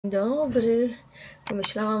Dobry,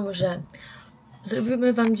 pomyślałam, że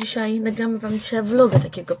nagramy wam dzisiaj vloga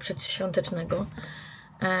takiego przedświątecznego.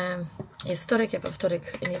 Jest wtorek, ja we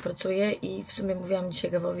wtorek nie pracuję i w sumie mówiłam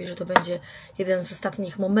dzisiaj Gawowi, że to będzie jeden z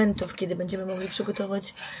ostatnich momentów, kiedy będziemy mogli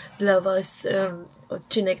przygotować dla was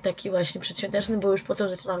odcinek taki właśnie przedświąteczny, bo już po to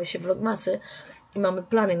zaczynamy się vlogmasy i mamy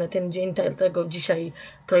plany na ten dzień, dlatego dzisiaj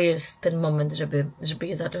to jest ten moment, żeby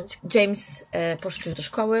je zacząć. James poszedł już do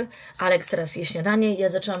szkoły, Alex teraz je śniadanie. Ja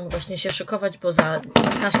zaczęłam właśnie się szykować, bo za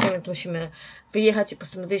 15 minut musimy wyjechać i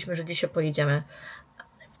postanowiliśmy, że dzisiaj pojedziemy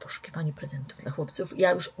w poszukiwaniu prezentów dla chłopców.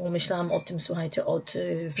 Ja już myślałam o tym, słuchajcie, od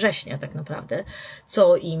września tak naprawdę,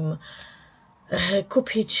 co im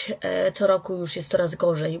kupić. Co roku już jest coraz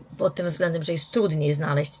gorzej, pod tym względem, że jest trudniej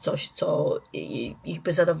znaleźć coś, co ich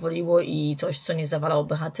by zadowoliło i coś, co nie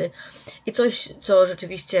zawalałoby chaty i coś, co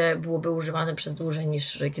rzeczywiście byłoby używane przez dłużej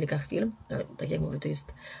niż kilka chwil. Tak jak mówię, to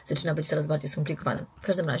zaczyna być coraz bardziej skomplikowane. W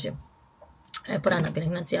każdym razie poranna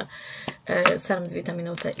pielęgnacja, serum z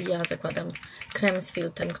witaminą C i ja zakładam krem z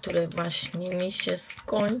filtrem, który właśnie mi się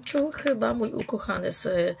skończył, chyba mój ukochany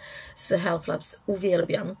z Healthlabs.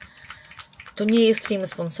 Uwielbiam. To nie jest film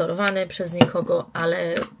sponsorowany przez nikogo,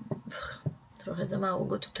 ale trochę za mało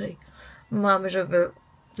go tutaj mamy, żeby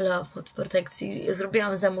dla podprotekcji.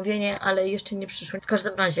 Zrobiłam zamówienie, ale jeszcze nie przyszło. W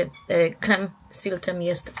każdym razie krem z filtrem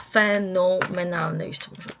jest fenomenalny.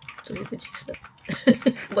 Jeszcze może coś wycisnę.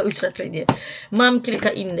 Chyba już raczej nie. Mam kilka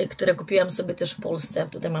innych, które kupiłam sobie też w Polsce.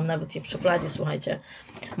 Tutaj mam nawet je w szufladzie, słuchajcie.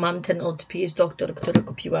 Mam ten od PH Doctor, który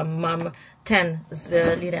kupiłam. Mam ten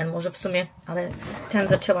z Liren, może w sumie, ale ten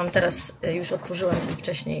zaczęłam teraz, już otworzyłam ten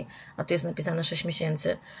wcześniej, a tu jest napisane 6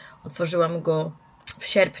 miesięcy. Otworzyłam go w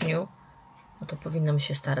sierpniu. No to powinnam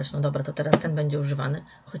się starać. No dobra, to teraz ten będzie używany.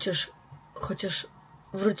 Chociaż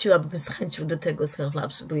wróciłabym z chęcią do tego z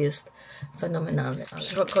Healthlabs, bo jest fenomenalny.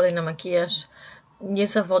 Przyszła kolejny makijaż.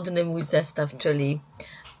 Niezawodny mój zestaw, czyli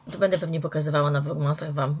to będę pewnie pokazywała na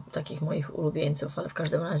vlogmasach wam takich moich ulubieńców, ale w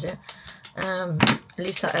każdym razie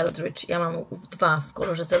Lisa Eldridge. Ja mam dwa w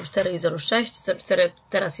kolorze 04 i 06. 04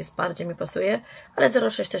 teraz jest bardziej mi pasuje, ale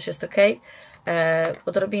 06 też jest ok.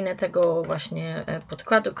 Odrobinę tego właśnie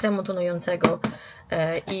podkładu kremu tonującego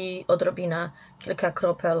i odrobina, kilka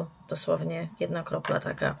kropel, dosłownie jedna kropla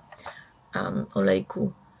taka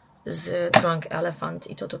olejku z Drunk Elephant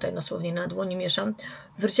i to tutaj dosłownie na dłoni mieszam.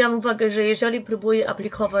 Zwróciłam uwagę, że jeżeli próbuję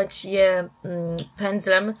aplikować je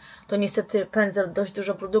pędzlem, to niestety pędzel dość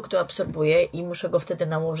dużo produktu absorbuje i muszę go wtedy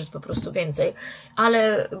nałożyć po prostu więcej,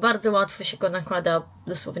 ale bardzo łatwo się go nakłada,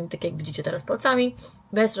 dosłownie tak jak widzicie teraz palcami,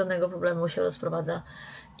 bez żadnego problemu się rozprowadza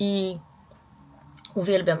i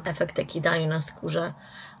uwielbiam efekt, jaki daje na skórze.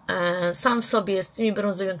 Sam w sobie z tymi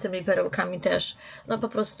brązującymi perełkami też, no po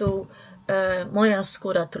prostu moja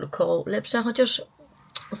skóra tylko lepsza, chociaż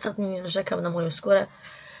ostatnio nie narzekam na moją skórę.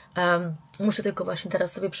 Muszę tylko właśnie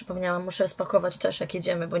teraz sobie przypomniałam, muszę spakować też jak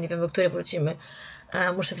jedziemy, bo nie wiem, do której wrócimy.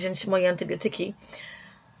 Muszę wziąć moje antybiotyki.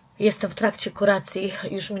 Jestem w trakcie kuracji,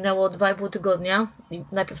 już minęło 2,5 tygodnia.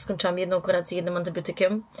 Najpierw skończyłam jedną kurację jednym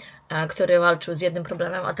antybiotykiem, który walczył z jednym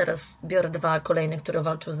problemem, a teraz biorę dwa kolejne, które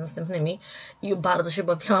walczą z następnymi. I bardzo się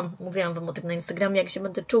bawiłam, mówiłam wam o tym na Instagramie, jak się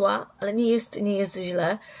będę czuła, ale nie jest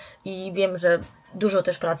źle. I wiem, że dużo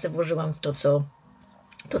też pracy włożyłam w to,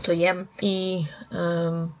 co jem. I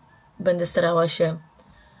będę starała się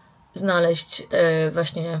znaleźć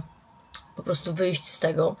właśnie po prostu wyjść z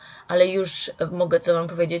tego, ale już mogę co wam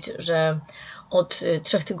powiedzieć, że od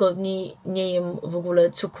 3 tygodni nie jem w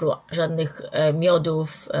ogóle cukru, żadnych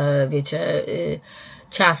miodów, wiecie,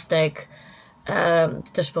 ciastek,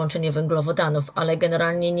 też połączenie węglowodanów, ale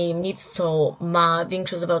generalnie nie jem nic, co ma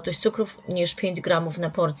większą zawartość cukrów niż 5 gramów na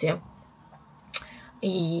porcję.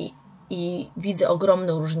 I widzę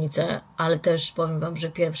ogromną różnicę, ale też powiem wam, że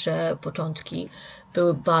pierwsze początki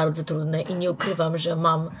były bardzo trudne i nie ukrywam, że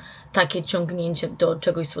mam takie ciągnięcie do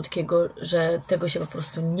czegoś słodkiego, że tego się po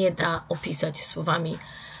prostu nie da opisać słowami,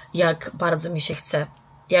 jak bardzo mi się chce.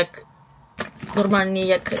 Jak normalnie,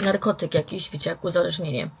 jak narkotyk jakiś, wiecie, jak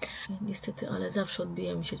uzależnienie. Niestety, ale zawsze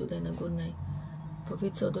odbija mi się tutaj na górnej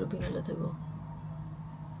powiece odrobinę, dlatego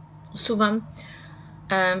usuwam.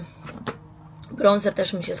 Bronzer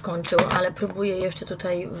też mi się skończył, ale próbuję jeszcze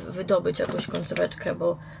tutaj wydobyć jakąś końcóweczkę,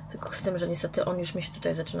 bo tylko z tym, że niestety on już mi się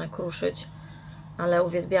tutaj zaczyna kruszyć. Ale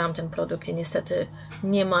uwielbiałam ten produkt i niestety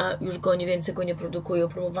nie ma już go, nie więcej go nie produkuję.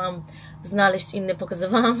 Próbowałam znaleźć inny,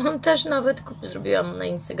 pokazywałam wam też nawet, zrobiłam na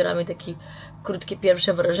Instagramie takie krótkie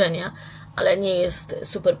pierwsze wrażenia, ale nie jest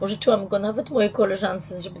super. Pożyczyłam go nawet mojej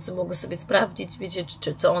koleżance, żeby mogła sobie sprawdzić, wiecie,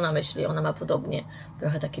 czy co ona myśli. Ona ma podobnie,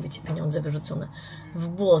 trochę takie, wiecie, pieniądze wyrzucone w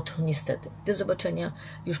błoto, niestety. Do zobaczenia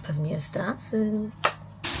już pewnie z trasy.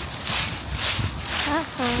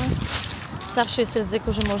 Zawsze jest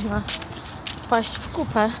ryzyko, że można wpaść w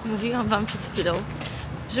kupę. Mówiłam Wam przed chwilą,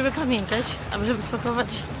 żeby pamiętać, aby żeby spakować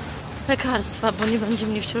lekarstwa, bo nie będzie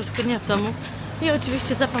mnie w środku dnia w domu. I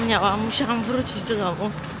oczywiście zapomniałam, musiałam wrócić do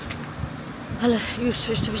domu. Ale już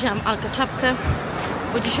jeszcze wzięłam Alkę czapkę,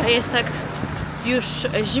 bo dzisiaj jest tak już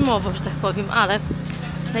zimowo, że tak powiem, ale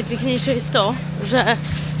najpiękniejsze jest to, że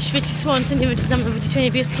świeci słońce. Nie wiem, czy za mną widzicie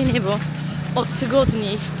niebieskie niebo. Od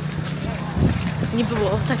tygodni nie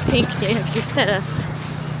było tak pięknie, jak jest teraz.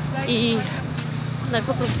 I tak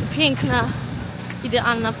po prostu piękna,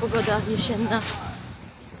 idealna pogoda jesienna.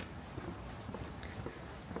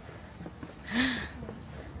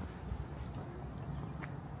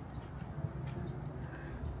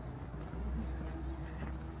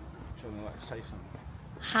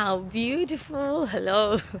 How beautiful!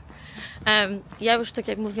 Hello! Ja już, tak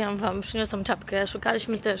jak mówiłam Wam, przyniosłam czapkę.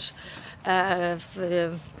 Szukaliśmy też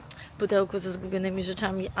w pudełku ze zgubionymi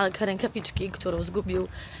rzeczami Alka rękawiczki, którą zgubił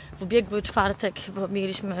w ubiegły czwartek, bo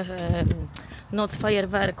mieliśmy noc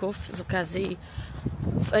fajerwerków z okazji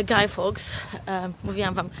Guy Fawkes.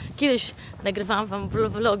 Mówiłam Wam, kiedyś nagrywałam Wam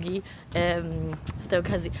vlogi z tej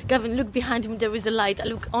okazji. Gavin, look behind me, there is a light. I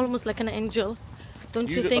look almost like an angel. Don't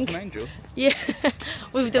you think? Like an angel? Yeah,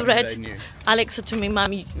 with the red. Alex said to me,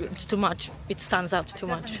 "Mommy, it's too much. It stands out too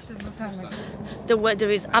much." The weather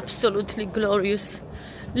is absolutely glorious.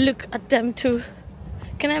 Look at them too.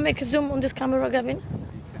 Can I make a zoom on this camera, Gavin?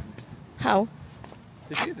 How?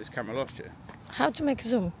 Did you get this camera last year? How to make a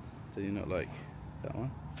zoom? Do you not like that one?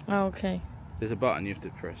 Oh, okay. There's a button you have to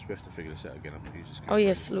press. We have to figure this out again. I'm use this camera. Oh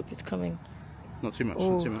yes, look, it's coming. Not too much.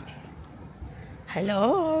 Ooh. Not too much.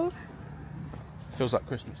 Hello. Feels like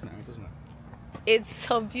Christmas now, doesn't it? It's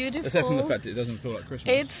so beautiful. Aside from the fact that it doesn't feel like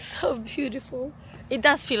Christmas. It's so beautiful. It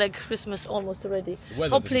does feel like Christmas almost already. The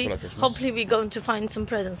weather doesn't feel like Christmas. Hopefully we're going to find some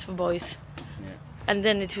presents for boys. Yeah. And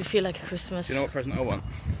then it will feel like Christmas. Do you know what present I want?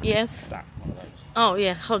 Yes. That one of those. Oh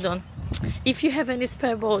yeah, hold on. If you have any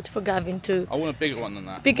spare board for Gavin to... I want a bigger one than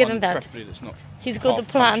that. Bigger one than that. Preferably that's not. He's got a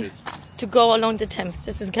plan to go along the Thames.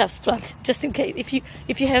 This is Gav's plan. Just in case.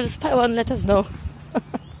 If you have a spare one, let us know.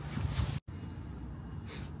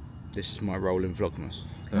 This is my role in vlogmas.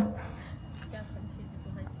 Look.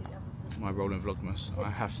 My role in vlogmas. I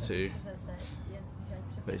have to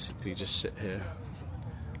basically just sit here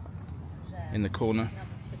in the corner,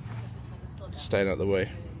 staying out of the way.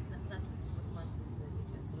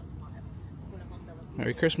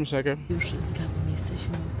 Merry Christmas, Aga. Już z Gabem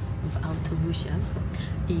jesteśmy w autobusie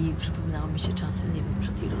i przypominało mi się czasy, nie wiem,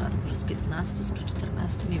 sprzed ilu lat, może z 15, sprzed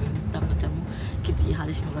 14, nie wiem, dawno temu, kiedy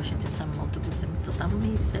jechaliśmy właśnie tym samym autobusem w to samo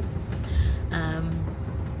miejsce.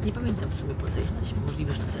 Nie pamiętam w sumie, po co jechaliśmy,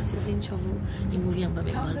 możliwe, że na sesję zdjęciową i mówiłam Wam,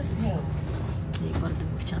 jak bardzo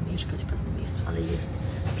bym chciała mieszkać w pewnym miejscu, ale jest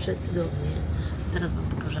przecudownie. Zaraz Wam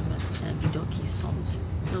pokażemy widoki stąd.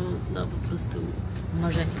 No po prostu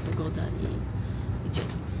marzenie, pogoda i idziemy.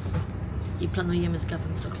 I planujemy z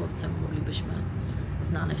Gabem, co chłopcem moglibyśmy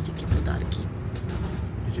znaleźć, jakie podarki.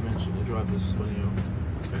 Did you mention the drivers when you're...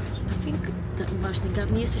 I think, właśnie,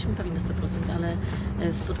 nie jesteśmy pewni na 100%, ale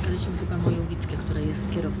spotkaliśmy chyba moją Wickę, która jest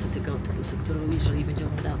kierowcą tego autobusu, którą jeżeli będzie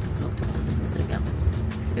oglądała ten vlog, to bardzo pozdrawiamy.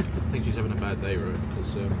 I think she's having a bad day, right?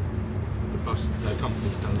 Because the bus, the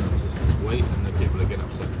company's telling us to wait and the people are getting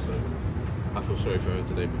upset, so I feel sorry for her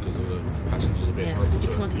today because of the passengers are being horrible to her.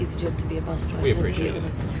 It's not easy job to be a bus driver. We appreciate it.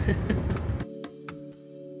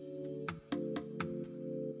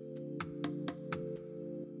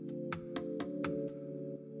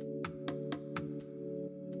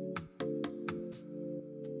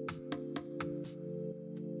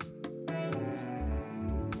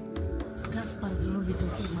 Bardzo lubię tę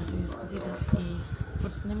firmę, to jest Adidas i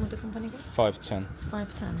what's the name of the company? 510.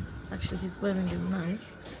 510. Actually, he's wearing them now.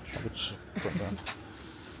 Which got that.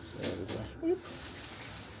 There we go.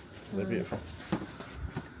 They're beautiful.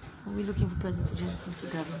 Are we looking for present for James and for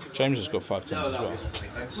Gavin? James has got 510s as well.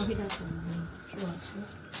 Well, he does them. True, actually.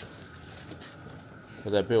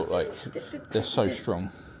 But they're built like, they're so strong.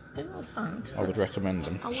 They're not bad. I would recommend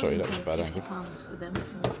them. Sorry, that was a bad angle. £50 for them,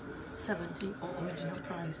 or 70, or original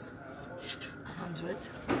price 100.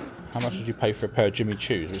 How much would you pay for a pair of Jimmy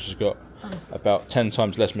Choos, which has got about 10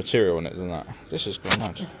 times less material in it than that? This is quite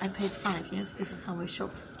nice. Yes, I paid 5, yes, this is how I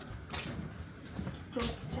shop.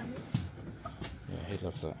 Yeah, he'd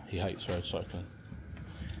love that. He hates road cycling.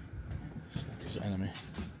 It's like his enemy.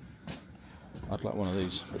 I'd like one of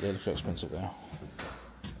these, but they look how expensive they are.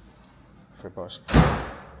 For a bicycle.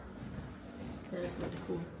 They're really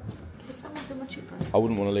cool. But some of them are cheaper. I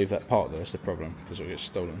wouldn't want to leave that part though, that's the problem, because it'll get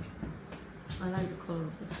stolen. I like the colour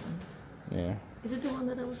of this one. Yeah. Is it the one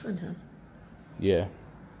that our friend has? Yeah.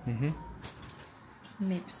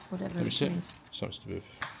 MIPS, whatever Let me it see. means. Supposed to be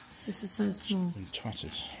This is so small.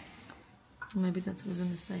 twatted. Maybe that's what I was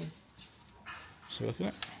going to say. So look at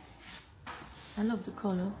it. I love the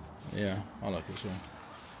colour. Yeah, I like it as well.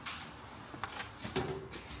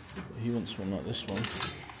 He wants one like this one.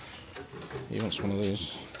 He wants one of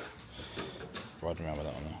these. Riding around with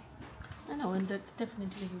that one now. I know, and that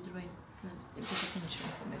definitely would rain. Get attention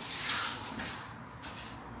from it.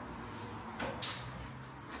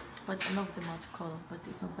 But I love the matte colour, but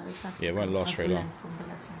it's not very practical. Yeah, it won't last very long. From the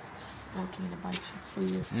lessons, working in a bike shop for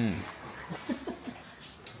years.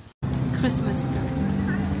 Christmas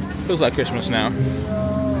spirit. Feels like Christmas now.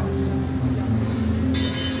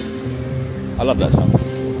 I love that song.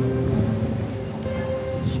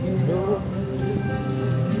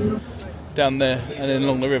 Down there and then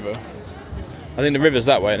along the river. I think the river's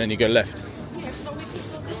that way and then you go left.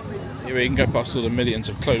 Here you can go past all the millions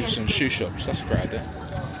of clothes and shoe shops. That's a great idea.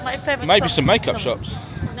 My favourite. Maybe some makeup shops.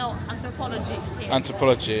 No, anthropology.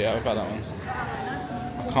 Anthropology, yeah, what about that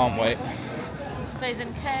one? Can't wait. Space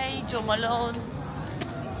MK, Joe Malone.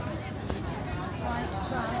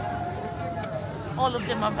 All of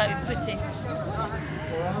them are very pretty.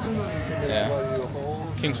 Yeah.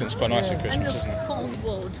 Kingston's quite nice at Christmas, isn't it? Phone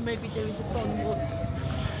world. Maybe there is a phone world.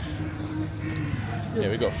 Yeah,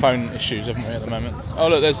 we've got phone issues, haven't we, at the moment? Oh,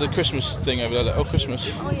 look, there's the Christmas thing over there. Oh, Christmas.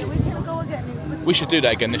 Oh, yeah, we can go again. We should do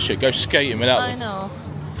that again this year. Go skating without I them. know.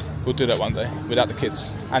 We'll do that one day, without the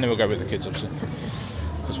kids. And then we'll go with the kids, obviously.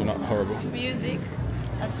 Because we're not horrible. Music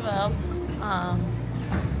as well. I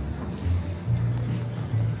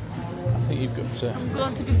think you've got to... I'm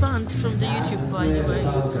going to be banned from the YouTube, by the way.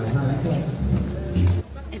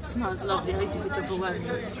 It smells lovely, a little bit overwhelming.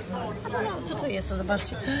 I don't know, co to jest,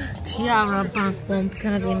 zobaczcie. Tiara, bath bomb,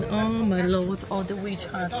 Kevin, oh my lord, oh the witch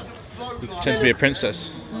hat. You pretend to be a princess.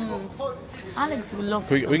 Alex will love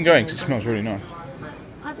We can go in because it smells really nice.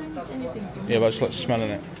 I don't need anything from Yeah, but I just like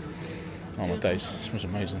smelling it. Oh my days, it smells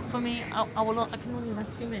amazing. For me, I can only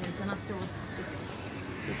last 3 minutes and afterwards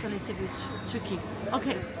it's a little bit tricky.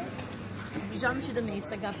 Okay, zbliżamy się do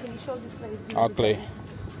miejsca. Can you show this place? Ugly.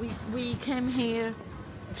 We came here,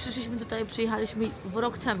 przyjechaliśmy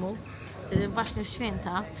rok temu, właśnie w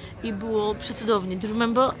święta i było przecudownie. Do you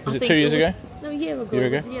remember? Was it 2 years ago? No, a year ago. Year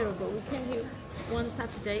ago? It was a year ago. We came here one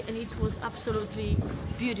Saturday and it was absolutely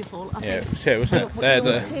beautiful. I Yeah, think it was here, wasn't it? it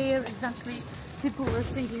was here, exactly. People were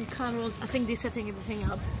singing carols. I think they're setting everything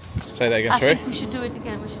up. Say that again, I sorry? think we should do it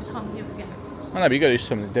again. We should come here again. I know, but you got to do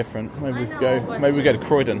something different. Maybe we I know, go. but- Maybe we go to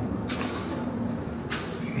Croydon.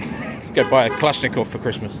 Go buy a Kalashnikov for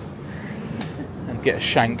Christmas and get a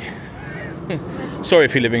shank. Sorry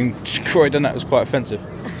if you live in Croydon, that was quite offensive.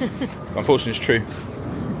 Unfortunately, it's true.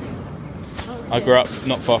 I grew up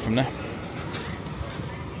not far from there.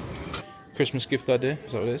 Christmas gift idea,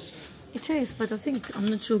 is that what it is? It is, but I think I'm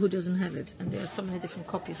not sure who doesn't have it, and there are so many different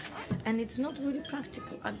copies, and it's not really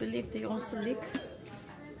practical. I believe they also leak.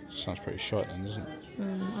 Sounds pretty short then, doesn't it?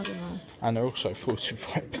 I don't know. And they're also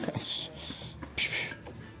 £45.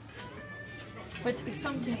 But if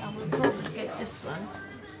something, I will probably get this one,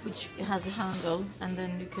 which has a handle, and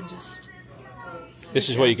then you can just. This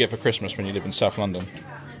is what you get for Christmas when you live in South London.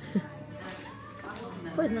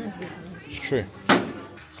 Quite nice, isn't it? It's true.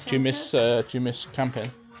 Do you miss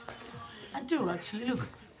camping? I do actually. Look,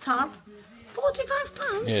 tab,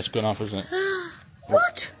 £45. Yeah, it's gone up, isn't it?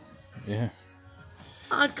 What? Yeah.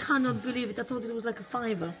 I cannot believe it. I thought it was like a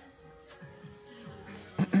 £5.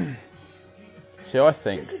 See, I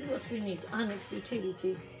think. This is what we need. Annex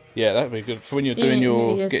utility. Yeah, that'd be good for when you're Yeah, doing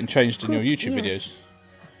your yes. getting changed in your YouTube Yes. videos.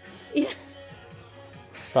 Yeah.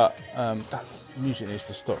 But that music needs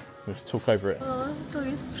to stop. We have to talk over it. O, to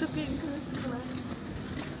jest przepiękne.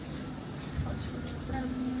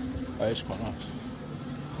 Oh, it's quite nice.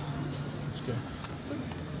 Let's go.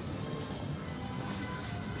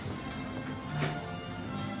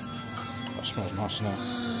 That smells nice now.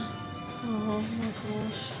 Oh my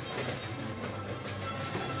gosh.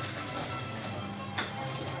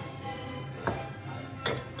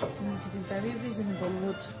 You need to be very reasonable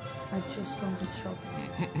what I choose from this shop.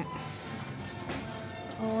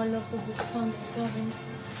 Oh, I love those little pants, Gavin.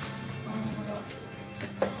 Oh my god.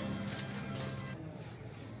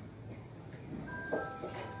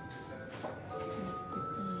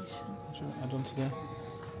 What do you add on to there?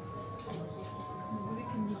 We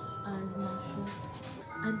can add mushroom.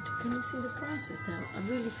 And can you see the prices there? Are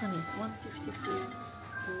really funny. £1.54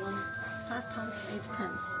 for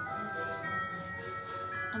 £5.08.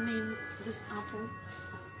 I mean, this apple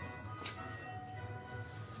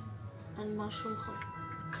and mushroom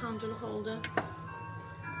candle holder.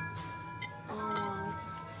 Oh wow.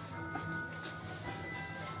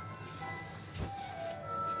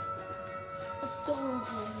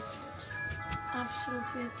 adorable.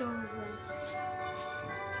 Absolutely adorable.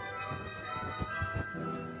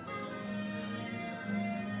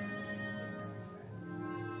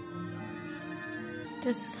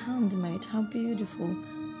 This is handmade. How beautiful.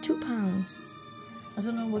 £2. I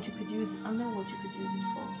don't know what you could use it. I know what you could use it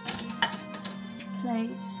for.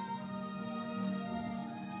 Plates.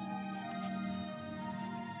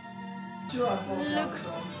 Look,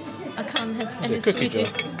 I can't have any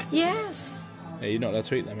sweeties. Yes. Yeah, you're not allowed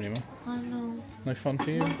to eat them anymore. I know. No fun for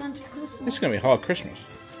you. Well done to Christmas. This is going to be a hard Christmas.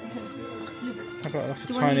 Look. How about like a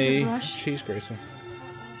Do I need tiny a brush? cheese grater?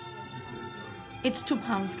 It's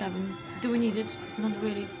 £2, Gavin. Do we need it? Not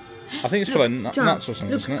really. I think it's for like jar. nuts or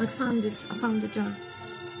something, Look, isn't it? I found it. I found the jar.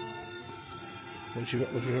 What you got?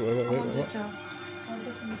 I want the What? jar. I'll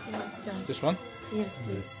definitely want the jar. This one? Yes,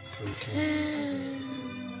 please.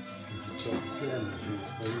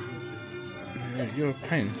 Yeah, you're a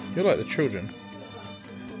pain. You're like the children.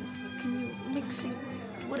 Can you mix it?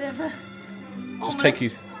 Whatever. Just take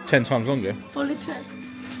you 10 times longer. For liter.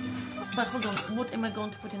 But hold on, what am I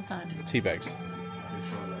going to put inside? Tea bags.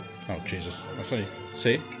 Oh Jesus! That's only.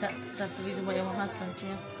 See? That's the reason why I'm a husband.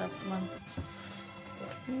 Yes, that's the one.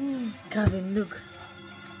 Gavin, look.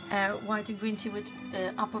 White and green tea with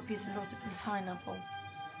apple piece and roasted pineapple.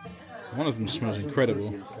 One of them smells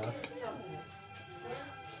incredible.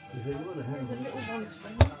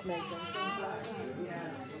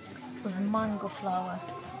 With mango flour.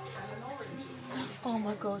 Oh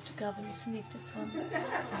my God, Gavin, you sniff this one.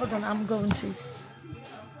 Hold on, I'm going to.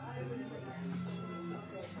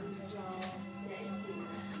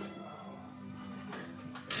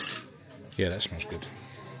 Yeah, that smells good.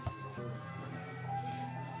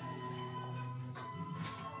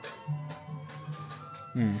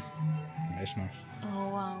 That's nice. Oh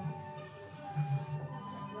wow.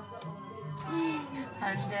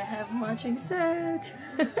 And they have matching set.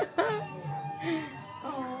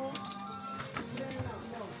 Oh.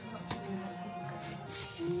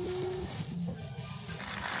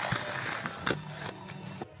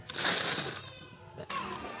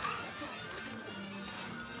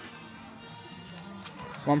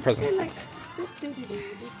 One present. Like, okay,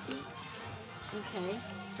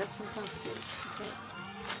 that's fantastic. Okay.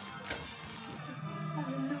 This is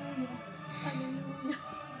hallelujah, hallelujah.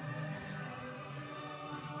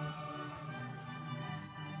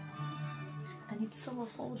 And it's so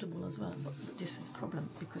affordable as well. But this is the problem,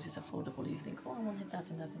 because it's affordable. You think, oh, I want that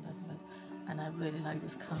and that and that and that. And I really like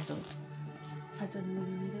this candle. I don't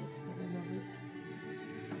really need it, but I love it.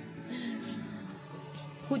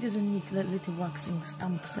 Who doesn't need a little waxing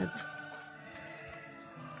stamp set?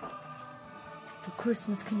 For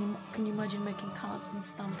Christmas, can you imagine making cards and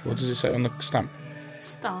stamp? What does it say on the stamp?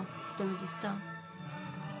 Star. There is a star.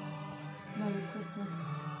 Merry Christmas.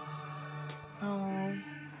 Oh,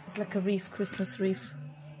 it's like a wreath, Christmas wreath.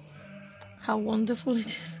 How wonderful it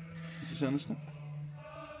is. Does it say on the stamp?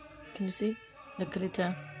 Can you see? Like a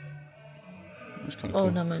little That's kind of cool.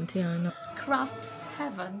 ornament, yeah, I know. Craft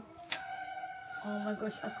heaven. Oh my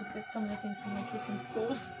gosh, I could get so many things for my kids in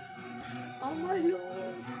school. Oh my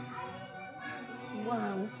lord.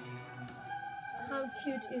 Wow. How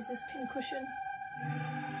cute is this pin cushion?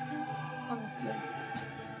 Honestly.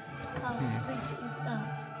 How sweet is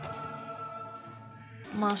that?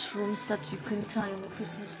 Mushrooms that you can tie on the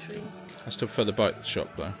Christmas tree. I still prefer the bite shop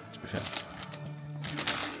though, to be fair.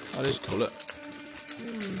 That is cool, look.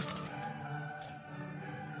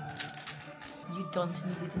 You don't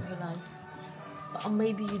need it in your life. Or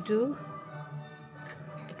maybe you do.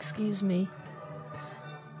 Excuse me.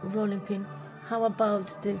 Rolling pin. How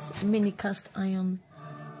about this mini cast iron?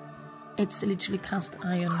 It's literally cast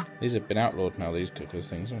iron. These have been outlawed now, these cookers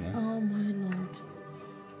things, haven't they? Oh my lord.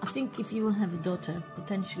 I think if you will have a daughter,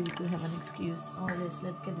 potentially we could have an excuse. Oh yes,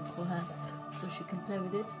 let's get it for her so she can play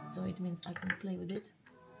with it. So it means I can play with it.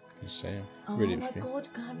 You say, Oh really my few. god,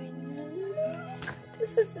 Gavin, look.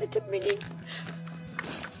 This is little mini.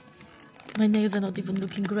 My nails are not even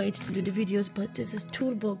looking great to do the videos, but this is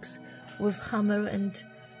toolbox with hammer and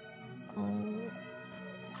You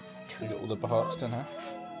got all the parts done, huh?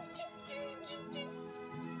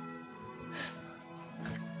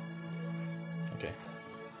 Okay.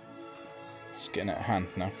 It's getting out of hand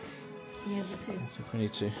now. yes, it I is. think we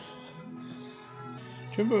need to. Do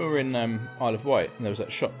you remember we were in Isle of Wight and there was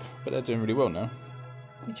that shop? But they're doing really well now.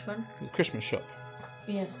 Which one? The Christmas shop.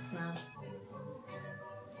 Yes, now.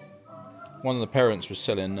 One of the parents was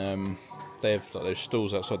selling. They have like those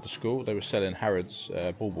stalls outside the school. They were selling Harrods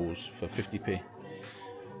baubles for 50p.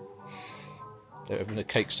 They were having a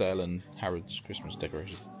cake sale and Harrods Christmas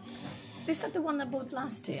decorations. Is that the one I bought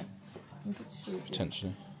last year? I'm pretty sure it is.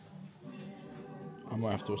 Potentially. I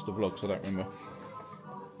might have to watch the vlog because I don't remember.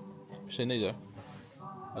 Seen these are?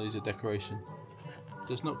 Oh, these are decoration.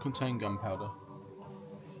 Does not contain gunpowder.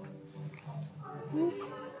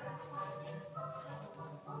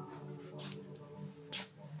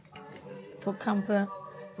 For camper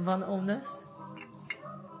van owners.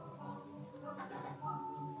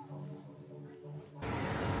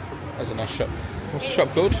 That's a nice shop. What's the shop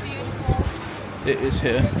called? It is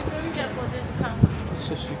here. It's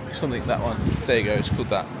just something, that one. There you go, it's called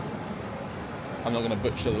that. I'm not going to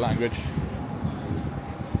butcher the language.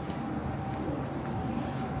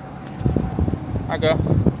 Aga,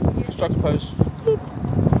 strike a pose.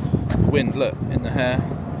 Wind, look, in the hair.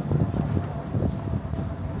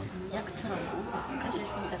 Jak co roku w kasie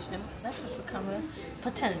świątecznym zawsze szukamy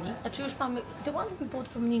patelni. Znaczy już mamy, the one we bought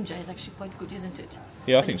from Ninja is actually quite good, isn't it?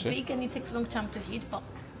 Yeah, I think so. It's big and it takes a long time to heat, but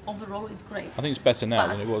overall it's great. I think it's better now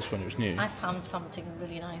But than it was when it was new. I found something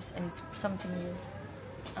really nice and it's something new.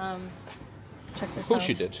 Check this out. Of course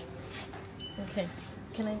you did. Okay,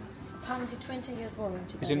 can I? Apparently 20 years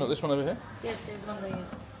warranty. Is it not this one over here? Yes, there's one there,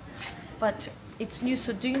 yes. But it's new,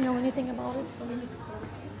 so do you know anything about it?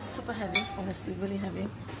 Super heavy, honestly, really heavy.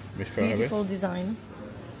 Beautiful design.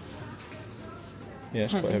 Yeah,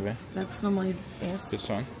 it's quite heavy. That's normally, yes. Good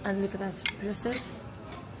sign. And look at that, presses.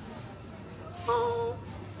 Oh.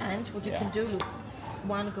 And what you can do, look,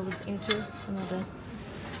 one goes into another.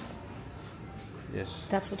 Yes.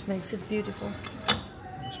 That's what makes it beautiful.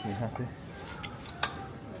 Makes me happy.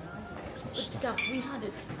 Stuff. We had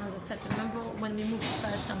it as a set. Remember when we moved the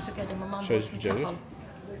first time together, my mum Shows bought me the jelly. Tefal.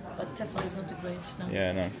 But Tefal is not great now.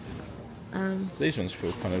 Yeah, no. These ones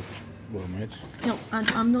feel kind of well made. No, and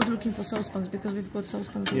I'm not looking for saucepans because we've got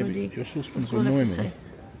saucepans Yeah, already. but your saucepans annoy me. I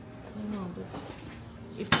know, but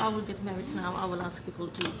if I will get married now, I will ask people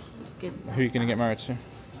to get. Who are you going to get married to?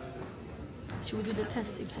 Should we do the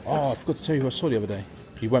test? If the Oh, I forgot to tell you who I saw the other day.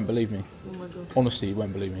 You won't believe me. Oh my god. Honestly, you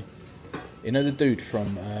won't believe me. You know the dude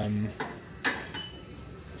from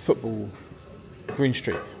football, Green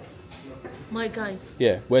Street? My guy.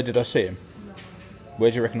 Yeah, where did I see him? Where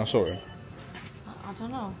do you reckon I saw him? I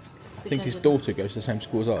don't know. I think his daughter goes to the same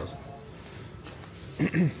school as ours.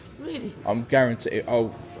 Really? I'm guaranteed.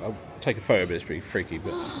 I'll take a photo, but it's pretty freaky.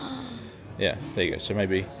 But yeah, there you go. So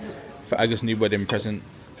maybe for Aga's new wedding present,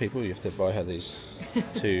 people, you have to buy her these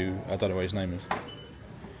two. I don't know what his name is.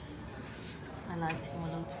 I liked him a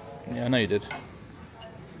lot. Yeah, I know you did.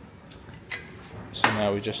 So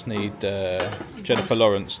now we just need Jennifer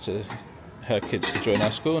Lawrence to her kids to join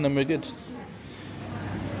our school, and then we're good.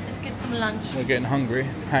 Let's get some lunch. We're getting hungry.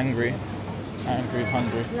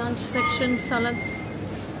 Lunch section, salads.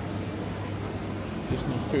 There's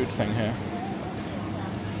no food thing here.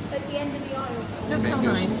 At the end of the aisle. Look how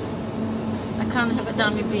nice. I can't have a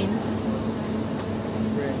dummy beans.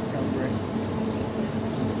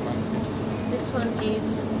 This one is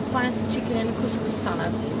spicy chicken and couscous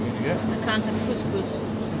salad. I can't have couscous.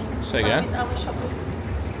 Say again. Is our shopping?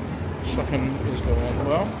 Shopping is going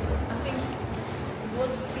well. I think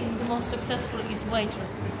what's been the most successful is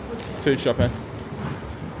waitress. Food shopping.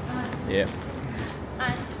 Yeah.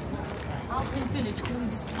 And out in village, can we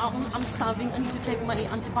just, I'm starving, I need to take my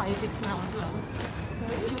antibiotics now as well.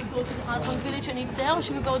 So should we go to the Alpine village and eat there, or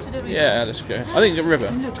should we go to the river? Yeah, let's go. I think the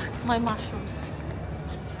river. Look, my mushrooms.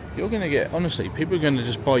 You're going to get, honestly, people are going to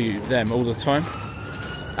just buy you them all the time.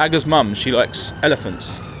 Aga's mum, she likes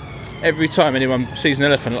elephants. Every time anyone sees an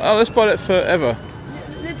elephant, like, oh, let's buy it forever.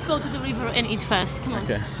 Let's go to the river and eat first, come on.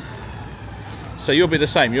 Okay. So you'll be the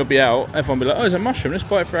same, you'll be out, everyone will be like, oh, there's a mushroom, let's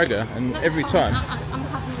buy it for Aga. And No, every fine. time. I'm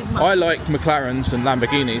happy with mushrooms. I like McLarens and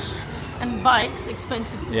Lamborghinis. And bikes,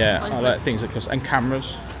 expensive. Yeah, But I like things that cost, and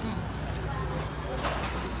cameras.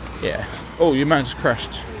 Yeah. Oh, your man's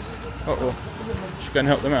crashed. Uh-oh. Should go and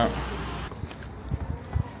help them out.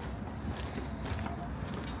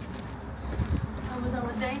 How was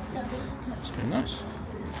our date? It's been nice.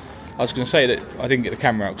 I was going to say that I didn't get the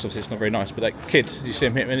camera out because obviously it's not very nice, but that kid, did you see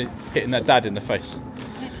him hitting that dad in the face?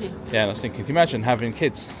 Did he? Yeah, and I was thinking, can you imagine having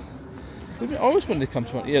kids? I always wanted to come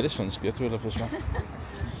to one. Yeah, this one's good. We'll have this one.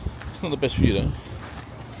 It's not the best for you though.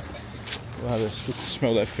 We'll have this. We'll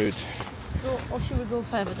smell their food. Or should we go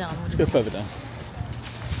further down? Let's go further down.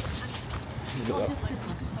 Look at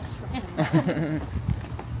that.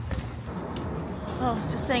 Oh, I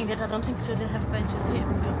was just saying that I don't think so they have benches here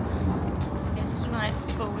because it's too nice.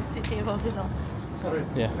 People always sit here all day long. Sorry.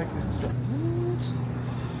 Yeah.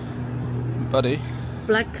 Buddy.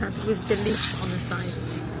 Black cat with the leaf on the side.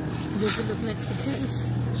 Does it look next to kittens?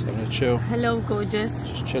 Just having a chill. Hello, gorgeous.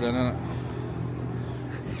 Just chilling, innit?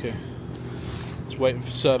 Okay. It's waiting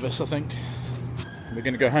for service, I think. We're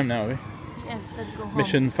going to go home now, are we? Yes, let's go home.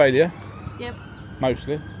 Mission failure. Yep.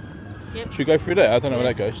 Mostly. Yep. Should we go through there? I don't know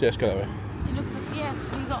where that goes. Yeah, let's go that way. It looks like, yes,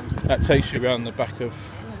 we got to... That takes you around the back of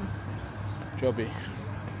Jobby.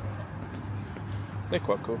 They're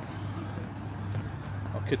quite cool.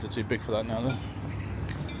 Our kids are too big for that now though.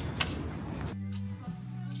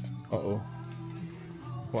 Uh-oh.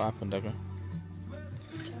 What happened, Deborah?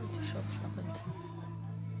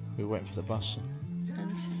 We were waiting for the bus.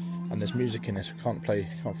 And there's music in this, we can't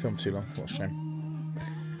film too long. What a shame.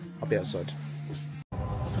 I'll be outside.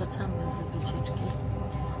 Wracamy z wycieczki.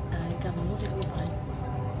 Gabi, what did we buy?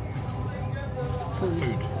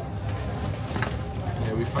 Food.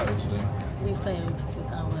 Yeah, we failed today. We failed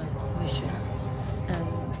with our mission.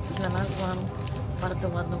 Znalazłam bardzo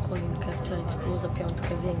ładną choinkę w czerwcu za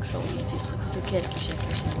piątkę większą i gdzieś cukierki się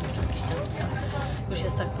jakieś, nie wiem, jeszcze jakieś ciastka. Już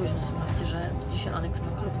jest tak późno, słuchajcie, że dzisiaj Alex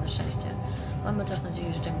ma klub na szczęście. Mamy też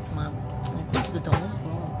nadzieję, że James ma klucz do domu,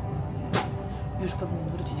 bo już powinien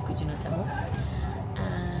wrócić godzinę temu.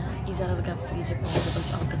 I zaraz Gav jedzie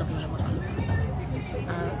pomóc auto, dobrze, że ma klub.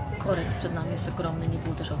 Korek przed nami jest ogromny, nie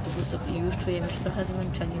było też autobusów i już czujemy się trochę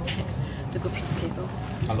zmęczeni tego wszystkiego.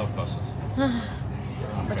 I love buses.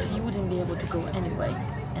 But you wouldn't be able to go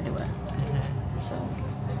anywhere. So,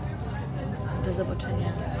 do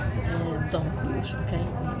zobaczenia w domku już, okej?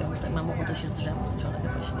 Nie wiem, tak mam ochotę się zdrzemnąć, ale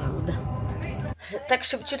chyba się nie uda. Tak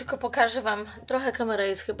szybciutko pokażę Wam. Trochę kamera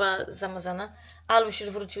jest chyba zamazana. Aluś już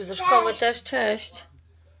wrócił ze szkoły też. Cześć!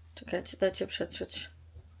 Czekajcie, dajcie przetrzeć.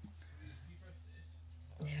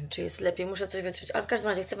 Nie wiem, czy jest lepiej. Muszę coś wytrzeć. Ale w każdym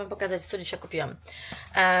razie chcę Wam pokazać, co dzisiaj kupiłam.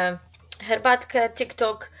 Herbatkę,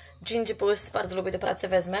 TikTok, ginger, bo bardzo lubię do pracy,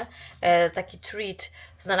 wezmę. Taki treat.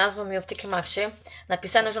 Znalazłam ją w TK Maxie.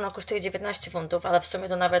 Napisane, że ona kosztuje 19 funtów, ale w sumie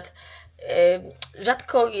to nawet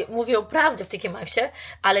rzadko mówię o prawdzie w TK Maxie,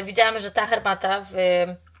 ale widziałam, że ta herbata w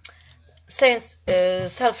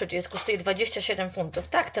Selfridges kosztuje 27 funtów.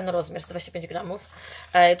 Tak, ten rozmiar, 125 gramów.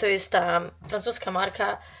 To jest ta francuska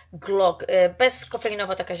marka Glock.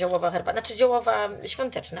 Bezkofeinowa taka ziołowa herbata. Znaczy ziołowa,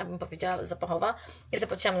 świąteczna, bym powiedziała, zapachowa. I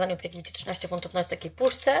zapłaciłam za nią, tak jak widzicie, 13 funtów na takiej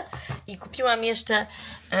puszce. I kupiłam jeszcze...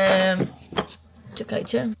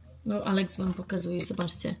 czekajcie. No, Alex Wam pokazuje,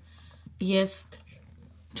 zobaczcie. Jest...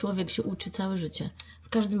 Człowiek się uczy całe życie. W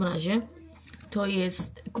każdym razie to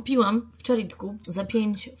jest... Kupiłam w Charitku za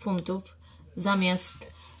 5 funtów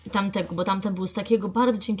zamiast tamtego, bo tamten był z takiego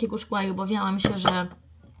bardzo cienkiego szkła i obawiałam się, że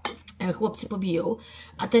chłopcy pobiją,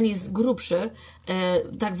 a ten jest grubszy.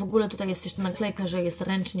 Tak w ogóle tutaj jest jeszcze naklejka, że jest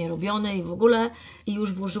ręcznie robiony i w ogóle. I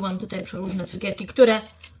już włożyłam tutaj przeróżne cukierki, które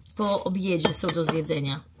po obiedzie są do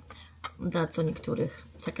zjedzenia. Dla co niektórych.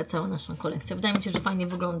 Taka cała nasza kolekcja. Wydaje mi się, że fajnie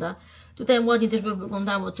wygląda. Tutaj ładnie też by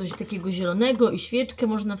wyglądało coś takiego zielonego i świeczkę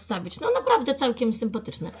można wstawić. No naprawdę całkiem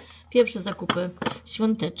sympatyczne. Pierwsze zakupy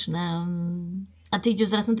świąteczne. A Ty idziesz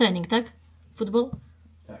zaraz na trening, tak? Futbol?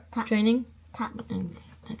 Tak. Training? Tak.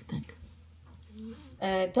 Tak.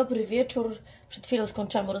 Dobry wieczór. Przed chwilą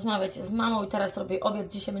skończyłam rozmawiać z mamą i teraz robię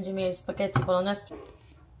obiad. Dzisiaj będziemy mieli spaghetti bolognese.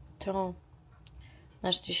 To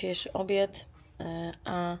nasz dzisiejszy obiad.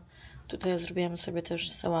 A tutaj zrobiłam sobie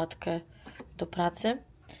też sałatkę do pracy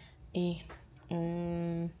i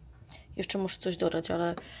jeszcze muszę coś dodać,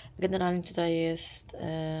 ale generalnie tutaj jest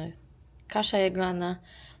kasza jaglana,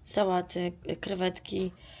 sałaty,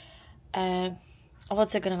 krewetki,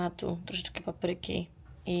 owoce granatu, troszeczkę papryki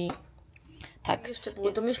i tak. Jeszcze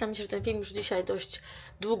było, domyślam się, że ten film już dzisiaj dość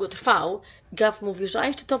długo trwał. Gav mówi, że a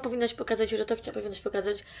jeszcze to powinnaś pokazać, że to powinnaś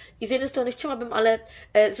pokazać. I z jednej strony chciałabym, ale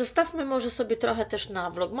zostawmy może sobie trochę też na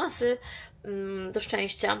vlogmasy do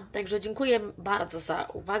szczęścia. Także dziękuję bardzo za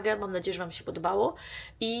uwagę. Mam nadzieję, że Wam się podobało.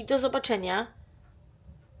 I do zobaczenia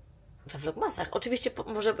we vlogmasach. Oczywiście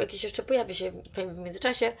może jakiś jeszcze pojawi się w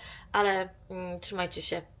międzyczasie, ale trzymajcie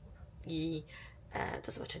się i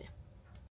do zobaczenia.